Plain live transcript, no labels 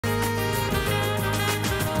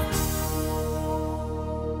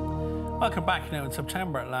Welcome back. Now, in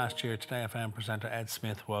September last year, Today FM presenter Ed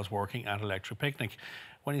Smith was working at Electric Picnic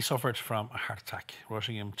when he suffered from a heart attack,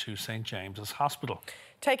 rushing him to St James's Hospital.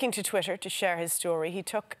 Taking to Twitter to share his story, he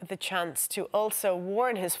took the chance to also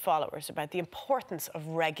warn his followers about the importance of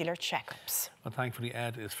regular checkups. Well, thankfully,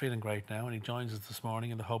 Ed is feeling great now, and he joins us this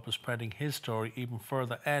morning in the hope of spreading his story even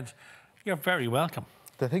further. Ed, you're very welcome.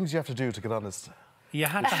 The things you have to do to get on this. You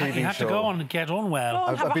had to go on and get unwell.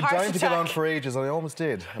 I've been dying to get on for ages, and I almost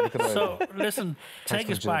did. So, listen, take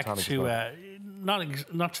us back to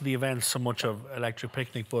not to the events so much of Electric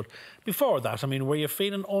Picnic, but before that. I mean, were you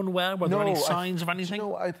feeling unwell? Were there any signs of anything?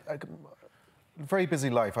 You know, very busy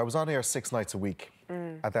life. I was on air 6 nights a week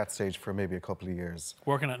at that stage for maybe a couple of years.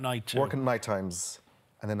 Working at night too? Working at night times,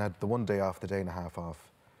 and then had the one day off, the day and a half off.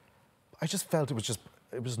 I just felt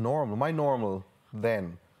it was normal. My normal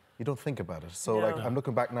then. You don't think about it. So, like, I'm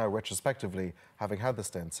looking back now retrospectively, having had the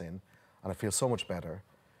stents in, and I feel so much better.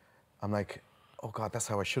 I'm like, oh God, that's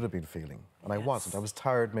how I should have been feeling. And I wasn't. I was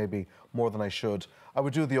tired maybe more than I should. I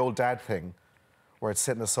would do the old dad thing, where I'd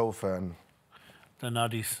sit on the sofa and... The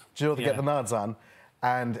noddies. Do you know, to get the nods on.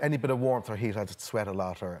 And any bit of warmth or heat, I'd sweat a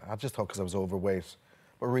lot, or I just thought because I was overweight.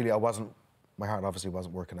 But really, I wasn't, my heart obviously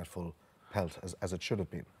wasn't working at full pelt as it should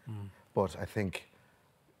have been. But I think,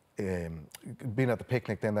 being at the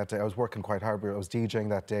picnic then that day, I was working quite hard. I was DJing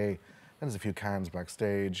that day. Then there's a few cans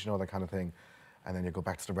backstage, you know, that kind of thing. And then you go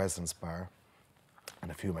back to the residence bar,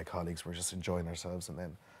 and a few of my colleagues were just enjoying themselves. And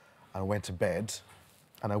then I went to bed,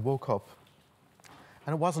 and I woke up,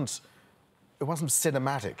 and it wasn't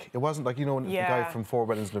cinematic. It wasn't like, you know, the guy from Four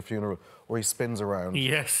Weddings and a Funeral, where he spins around.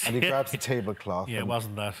 Yes. And he grabs the tablecloth. Yeah, it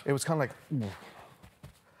wasn't that. It was kind of like...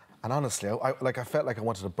 And honestly, I felt like I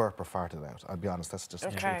wanted to burp or fart it out. I'll be honest, that's just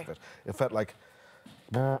the truth of it. It felt like,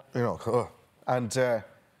 you know, and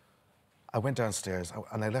I went downstairs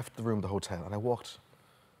and I left the room of the hotel and I walked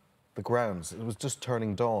the grounds. It was just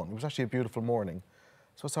turning dawn. It was actually a beautiful morning.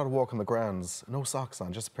 So I started walking the grounds, no socks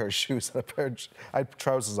on, just a pair of shoes and a pair of... I had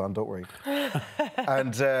trousers on, don't worry.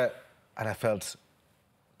 and I felt,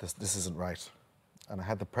 this isn't right. And I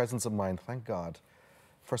had the presence of mind, thank God,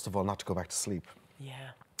 first of all, not to go back to sleep.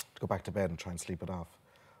 Yeah. Go back to bed and try and sleep it off.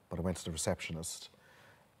 But I went to the receptionist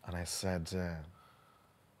and I said,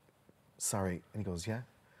 sorry. And he goes, yeah,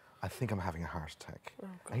 I think I'm having a heart attack. Oh,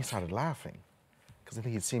 and he started laughing because I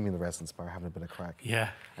think he'd seen me in the residence bar having a bit of crack. Yeah.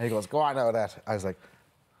 And he goes, go on out of that. I was like,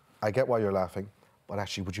 I get why you're laughing, but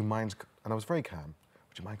actually, would you mind, and I was very calm,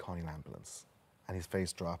 would you mind calling an ambulance? And his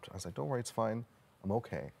face dropped. I was like, don't worry, it's fine. I'm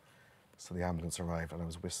okay. So the ambulance arrived and I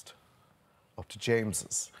was whisked up to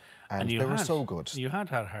James's. And they were so good. You had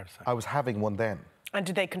a heart attack. I was having one then. And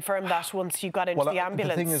did they confirm that once you got into the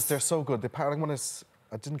ambulance? The thing is, they're so good.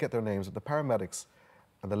 I didn't get their names, but the paramedics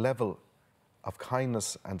and the level of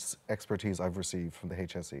kindness and expertise I've received from the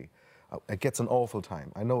HSE, it gets an awful time.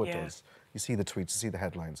 I know it does. You see the tweets, you see the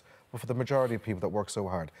headlines. But for the majority of people that work so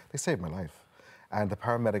hard, they saved my life. And the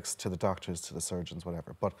paramedics to the doctors, to the surgeons,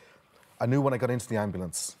 whatever. But I knew when I got into the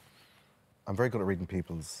ambulance, I'm very good at reading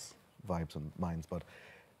people's vibes and minds, but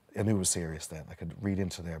I knew it was serious then. I could read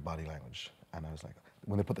into their body language. And I was like,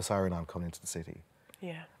 when they put the siren on coming into the city,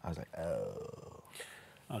 I was like, oh.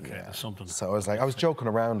 Okay, there's something. So I was like, I was joking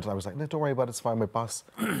around. And I was like, no, don't worry about it, it's fine. My boss,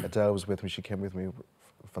 Adele, was with me. She came with me,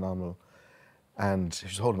 phenomenal. And she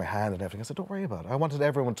was holding my hand and everything. I said, don't worry about it. I wanted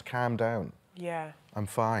everyone to calm down. Yeah. I'm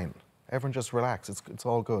fine. Everyone just relax. It's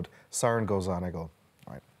all good. Siren goes on. I go,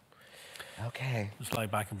 all right. Okay. Just lie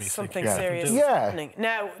back and be something serious is happening.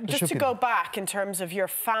 Now, just to go back in terms of your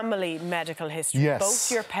family medical history,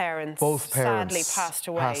 both your parents, sadly passed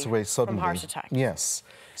away suddenly from heart attack. Yes.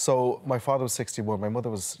 So my father was 61, my mother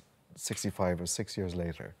was 65, it was 6 years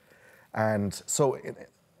later. And so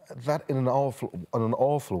that in an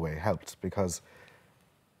awful way helped, because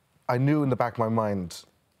I knew in the back of my mind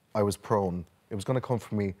I was prone. It was going to come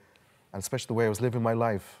from me, and especially the way I was living my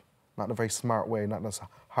life, not in a very smart way, not in a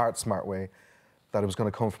heart smart way, that it was going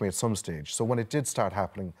to come for me at some stage. So when it did start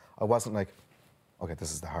happening, I wasn't like, okay,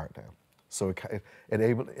 this is the heart now. So it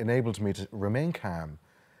enabled me to remain calm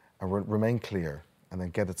and remain clear and then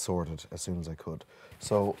get it sorted as soon as I could.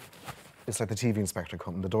 So it's like the TV inspector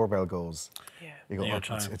coming, the doorbell goes, you go, oh,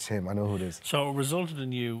 it's him, I know who it is. So it resulted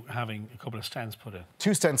in you having a couple of stents put in?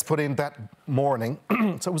 2 stents put in that morning.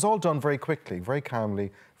 So it was all done very quickly, very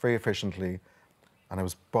calmly, very efficiently. And I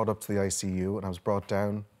was brought up to the ICU and I was brought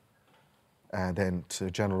down and then to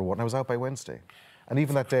general ward. And I was out by Wednesday. And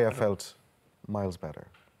even that day I felt miles better.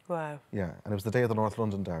 Wow. Yeah, and it was the day of the North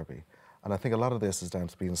London Derby. And I think a lot of this is down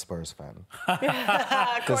to being a Spurs fan.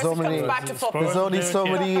 There's only so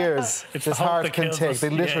many years this heart can take. They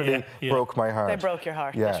literally broke my heart. They broke your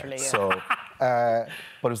heart, literally, So, But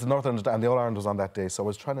it was the Northern Ireland and the All Ireland was on that day, so I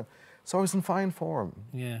was I was in fine form.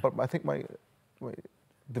 Yeah. But I think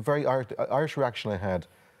the very Irish reaction I had,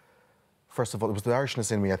 first of all, it was the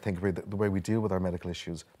Irishness in me, I think, the way we deal with our medical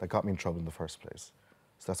issues that got me in trouble in the first place.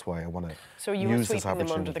 So that's why I want to use this opportunity. So you were sweeping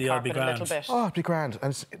them under the carpet a little bit? Oh, it'd be grand.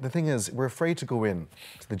 And the thing is, we're afraid to go in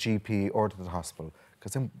to the GP or to the hospital,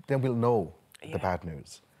 because then we'll know the bad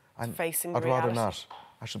news. And facing I'd rather not.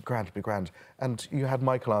 I should be grand. And you had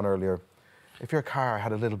Michael on earlier. If your car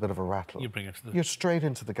had a little bit of a rattle, you're straight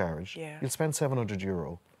into the garage. Yeah. You'll spend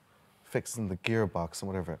 €700 fixing the gearbox and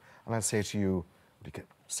whatever. And I'd say to you, you get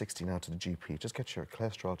 60 now to the GP. Just get your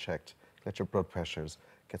cholesterol checked, get your blood pressures,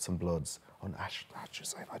 get some bloods. Oh,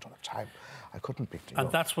 just saying, I don't have time. I couldn't be.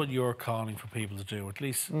 And that's what you're calling for people to do. At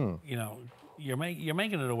least, you know, you're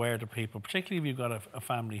making it aware to people, particularly if you've got a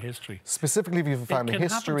family history. Specifically if you have a family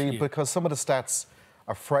history, because some of the stats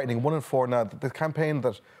are frightening. 1 in 4 now. The campaign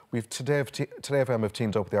that we've Today FM have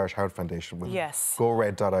teamed up with the Irish Heart Foundation with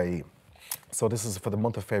GoRed.ie. So this is for the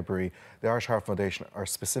month of February. The Irish Heart Foundation are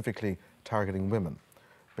specifically targeting women,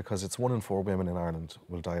 because it's 1 in 4 women in Ireland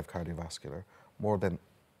will die of cardiovascular, more than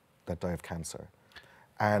that die of cancer.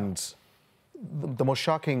 And the most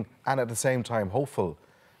shocking and at the same time hopeful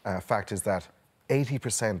fact is that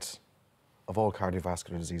 80% of all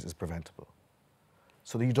cardiovascular disease is preventable.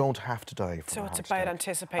 So that you don't have to die from a heart attack. So it's about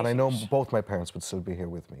anticipating. And I know both my parents would still be here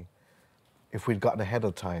with me. If we'd gotten ahead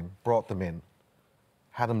of time, brought them in,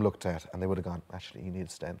 had them looked at, and they would have gone, actually, you need a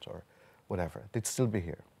stent or whatever, they'd still be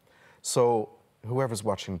here. So whoever's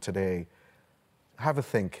watching today, have a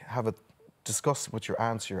think, discuss with your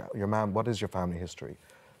aunts, your mum, what is your family history?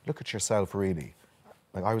 Look at yourself, really.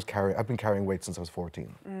 Like I've been carrying weight since I was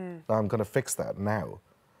 14. Now I'm going to fix that now.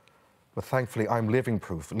 But thankfully, I'm living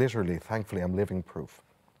proof. Literally, thankfully, I'm living proof.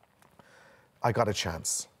 I got a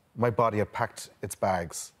chance. My body had packed its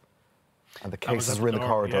bags, and the cases were in the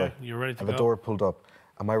corridor. Yeah, you're ready to and the door pulled up.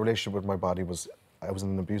 And my relationship with my body I was in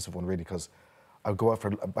an abusive one, really, because I'd go out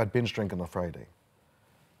I'd binge drink on a Friday.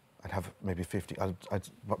 I'd have maybe 50, I'd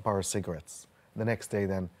borrow cigarettes. And the next day,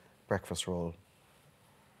 then, breakfast roll.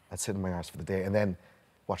 I'd sit in my arse for the day, and then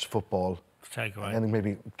watch football. Takeaway. And then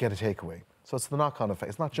maybe get a takeaway. So it's the knock-on effect.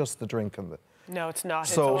 It's not just the drink and the... No, it's not.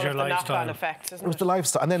 It's all the knock-on effects, isn't it? It was the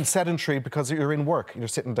lifestyle. And then sedentary, because you're in work. You're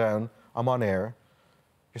sitting down. I'm on air.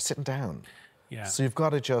 You're sitting down. Yeah. So you've got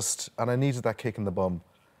to just... And I needed that kick in the bum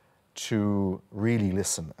to really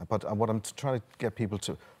listen. But what I'm trying to get people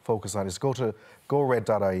to focus on is go to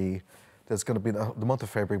GoRed.ie. There's going to be the month of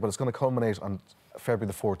February, but it's going to culminate on February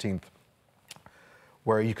the 14th,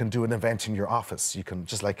 where you can do an event in your office. You can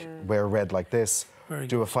just wear red like this,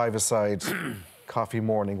 do a five-a-side coffee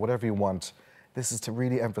morning, whatever you want. This is to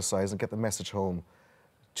really emphasise and get the message home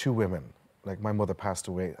to women. Like my mother passed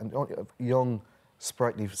away, and young,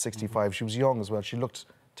 sprightly 65. She was young as well. She looked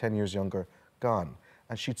 10 years younger, gone.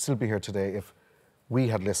 And she'd still be here today if we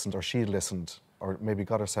had listened or she'd listened or maybe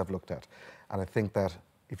got herself looked at. And I think that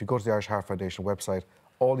if you go to the Irish Heart Foundation website,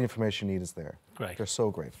 all the information you need is there. Great. They're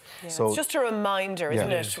so great. Yeah, so it's just a reminder,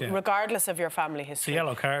 isn't it? Yeah. Regardless of your family history. It's a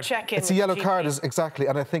yellow card. Check in. It's a yellow card, exactly.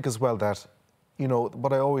 And I think as well that, you know,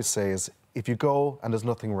 what I always say is, if you go and there's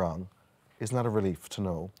nothing wrong, isn't that a relief to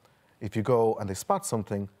know? If you go and they spot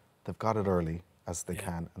something, they've got it early as they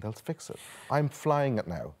can, and they'll fix it. I'm flying it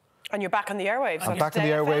now. And you're back on the airwaves. I'm back on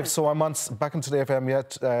the airwaves, so I'm back on Today FM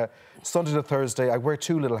yet. Sunday to Thursday, I wear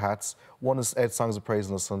 2 little hats. One is Ed's Songs of Praise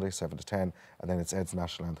on a Sunday, 7 to 10, and then it's Ed's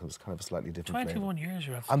National Anthem. It's kind of a slightly different 21 years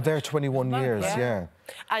you're at. I'm there 21 years, yeah.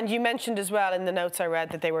 And you mentioned as well in the notes I read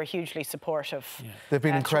that they were hugely supportive. Yeah. They've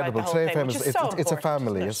been incredible. Today FM is it's a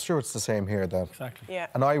family. It's sure it's the same here. Exactly. Yeah.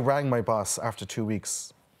 And I rang my boss after 2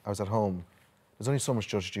 weeks. I was at home. There's only so much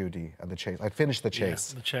Judge Judy and The Chase. I'd finished The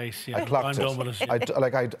Chase. Yeah, The Chase, yeah. I clocked I'm done with it.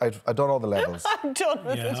 I'd done all the levels. I'm done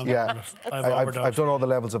with it. I've done all the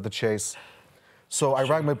levels of The Chase. So I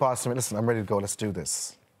rang my boss and I went, listen, I'm ready to go. Let's do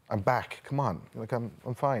this. I'm back. Come on. Like, I'm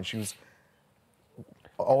fine. She was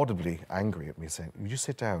audibly angry at me, saying, will you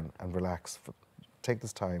sit down and relax? Take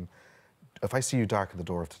this time. If I see you darken the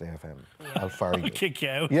door of Today FM, I'll fire you. I'll kick you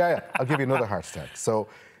out. Yeah, I'll give you another heart attack. So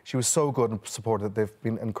she was so good and supportive. They've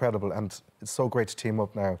been incredible. And it's so great to team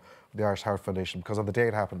up now with the Irish Heart Foundation, because on the day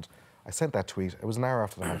it happened, I sent that tweet. It was an hour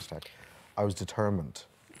after the heart attack. I was determined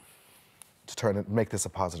to make this a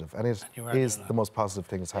positive. And it is the most positive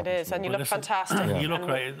thing that's happened. It is, and you look fantastic. You look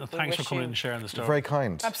great. Thanks for coming in and sharing the story. Very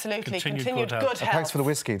kind. Absolutely. Continued good health. Thanks for the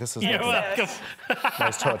whiskey. This is welcome.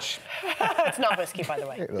 Nice touch. It's not whiskey, by the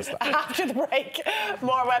way. After the break,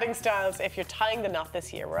 more Wedding Styles. If you're tying the knot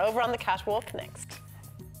this year, we're over on the catwalk next.